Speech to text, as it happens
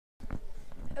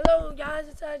Hello guys,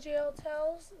 it's IJL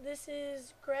Tells. This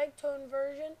is Greg, Tone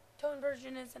Version. Tone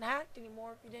Version isn't hacked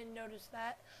anymore if you didn't notice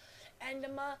that. And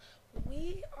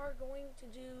we are going to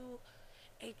do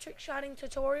a trick shotting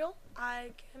tutorial.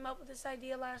 I came up with this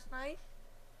idea last night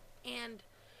and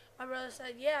my brother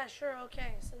said, yeah, sure,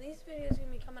 okay. So these videos are going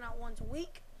to be coming out once a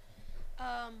week.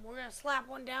 We're going to slap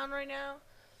one down right now.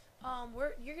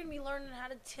 You're going to be learning how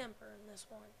to temper in this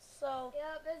one. So,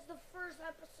 yep, it's the first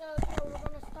episode, so we're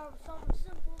going to start with something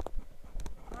simple.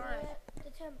 alright.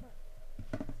 The temper.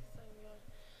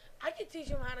 I could teach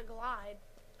him how to glide.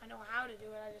 I know how to do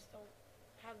it, I just don't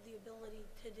have the ability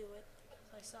to do it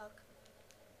because I suck.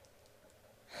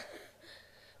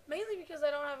 Mainly because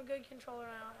I don't have a good controller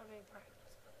and I don't have any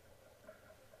practice.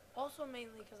 Also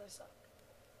mainly because I suck.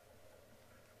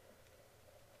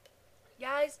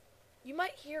 Guys, you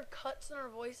might hear cuts in our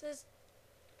voices.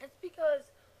 It's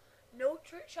because no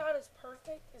trick shot is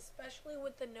perfect, especially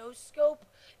with the no scope.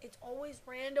 It's always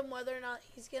random whether or not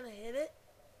he's going to hit it.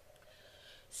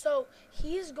 So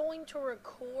he's going to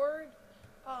record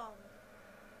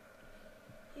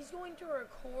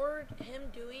him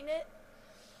doing it,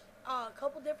 a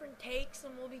couple different takes,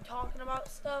 and we'll be talking about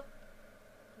stuff.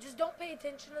 Just don't pay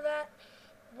attention to that.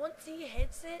 Once he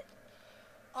hits it,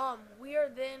 we're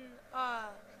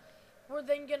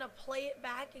then gonna play it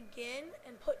back again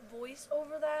and put voice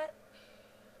over that.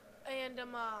 And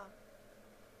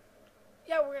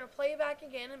yeah, we're gonna play it back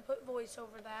again and put voice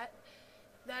over that.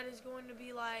 That is going to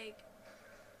be like,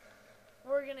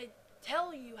 we're gonna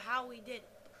tell you how we did it.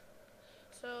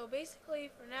 So basically,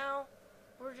 for now,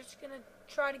 we're just gonna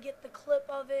try to get the clip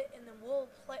of it, and then we'll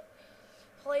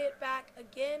play it back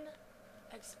again,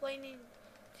 explaining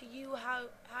to you how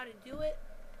to do it.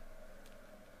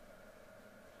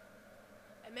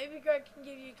 And maybe Greg can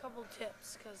give you a couple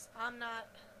tips, because I'm not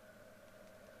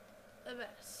the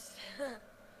best.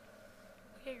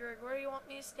 Okay, Greg, where do you want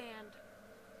me to stand?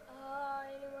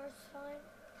 Anywhere's fine.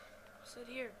 Sit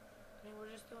here. I mean,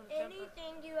 we're just doing temper.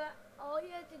 Anything all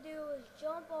you have to do is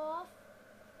jump off,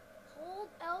 hold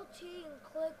LT and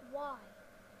click Y,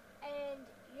 and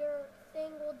your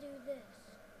thing will do this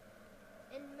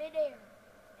in midair.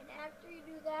 And after you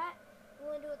do that, you're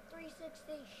going to do a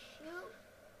 360 shoot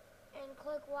and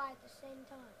click Y at the same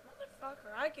time.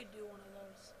 Motherfucker, I could do one of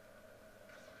those.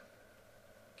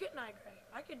 Good night, Greg.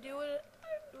 I could do it. I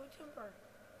could do a temper.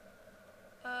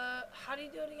 How do you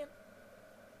do it again?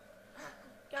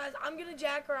 Guys, I'm gonna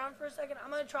jack around for a second. I'm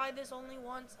gonna try this only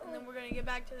once, and then we're gonna get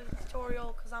back to the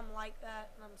tutorial, because I'm like that,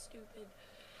 and I'm stupid.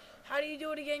 How do you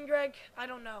do it again, Greg? I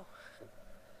don't know.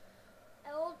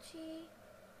 LT,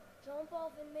 jump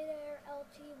off in midair,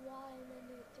 LT, Y, and then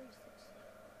do a 360.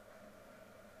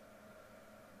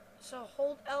 So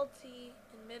hold LT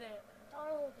in midair. Don't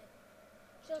hold it.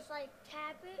 Just like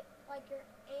tap it like you're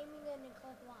aiming and then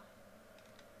click Y.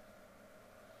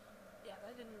 Yeah,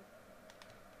 that didn't.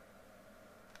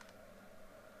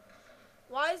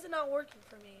 Why is it not working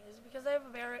for me? Is it because I have a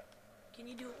Barrett? Can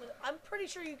you do it with? I'm pretty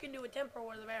sure you can do a temper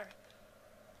with a Barrett.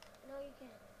 No, you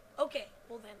can't. Okay,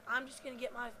 well then, I'm just gonna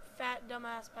get my fat dumb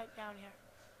ass back down here.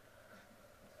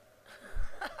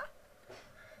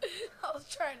 I was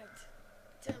trying to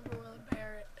temper with a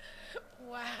Barrett.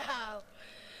 Wow.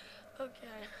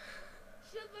 Okay.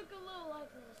 Should look a little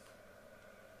like this.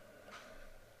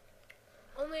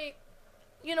 Only,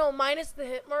 you know, minus the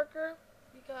hit marker,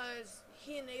 because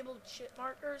he enabled shit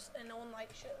markers and no one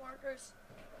likes shit markers.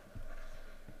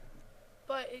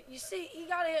 But you see, he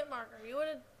got a hit marker. He would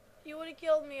have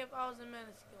killed me if I was in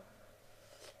minuscule.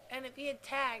 And if he had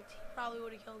tagged, he probably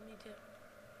would have killed me too.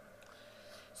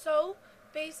 So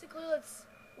basically,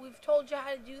 we've told you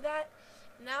how to do that.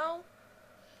 Now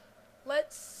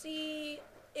let's see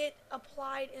it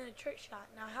applied in a trick shot.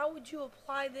 Now, how would you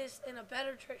apply this in a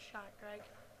better trick shot, Greg?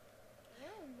 I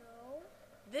don't know.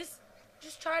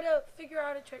 Just try to figure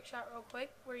out a trick shot real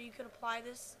quick where you can apply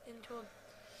this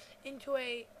into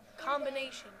a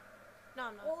combination. No,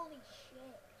 I'm not. Holy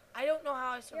shit. I don't know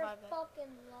how I survived You're that.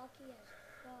 fucking lucky as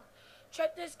fuck.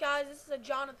 Check this, guys. This is a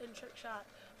Jonathan trick shot,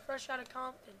 fresh out of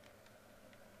Compton.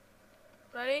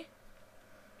 Ready?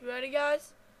 You ready,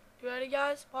 guys? You ready,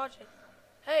 guys? Watch it.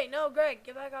 Hey, no, Greg,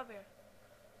 get back up here.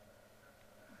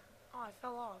 Oh, I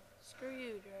fell off. Screw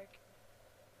you, Greg.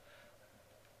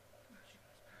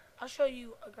 I'll show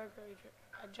you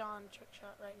a John trick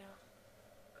shot right now.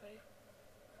 Ready?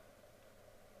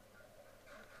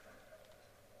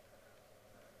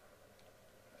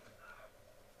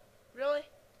 Really?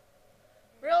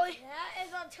 Really? That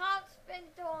is a top spin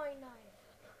throwing knife.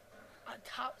 On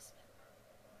top spin.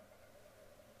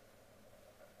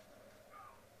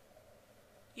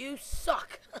 You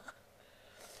suck.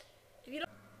 If you don't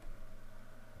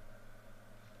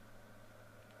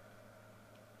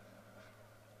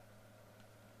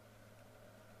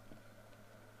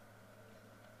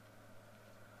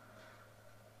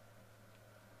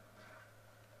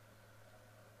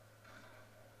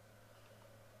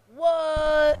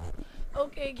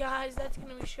Okay, guys, that's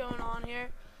gonna be shown on here.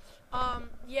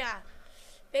 Yeah.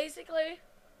 Basically,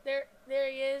 there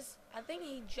he is. I think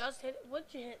he just hit.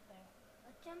 What'd you hit there?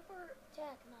 A temper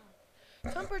tack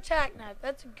knife. Temper tack knife.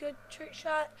 That's a good trick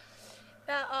shot.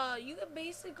 That you can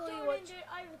basically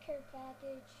I have a care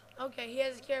package. Okay, he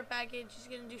has a care package. He's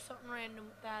gonna do something random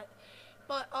with that.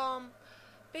 But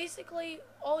basically,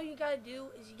 all you gotta do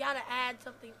is you gotta add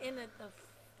something in it.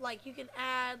 Like you can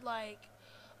add like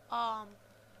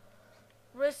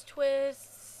wrist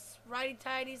twists, righty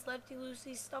tighties, lefty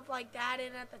loosies, stuff like that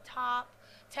in at the top.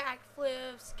 Tack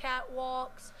flips,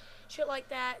 catwalks, shit like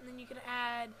that, and then you can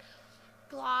add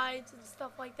glides and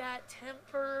stuff like that.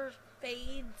 Tempers,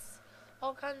 fades,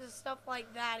 all kinds of stuff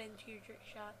like that into your trick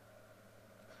shot.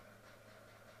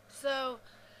 So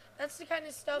that's the kind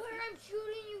of stuff. Where I'm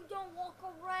shooting, you don't walk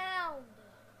around.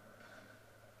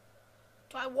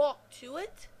 Do I walk to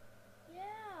it?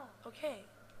 Yeah. Okay.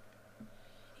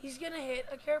 He's gonna hit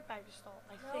a care package stall,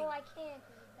 I think. No, I can't.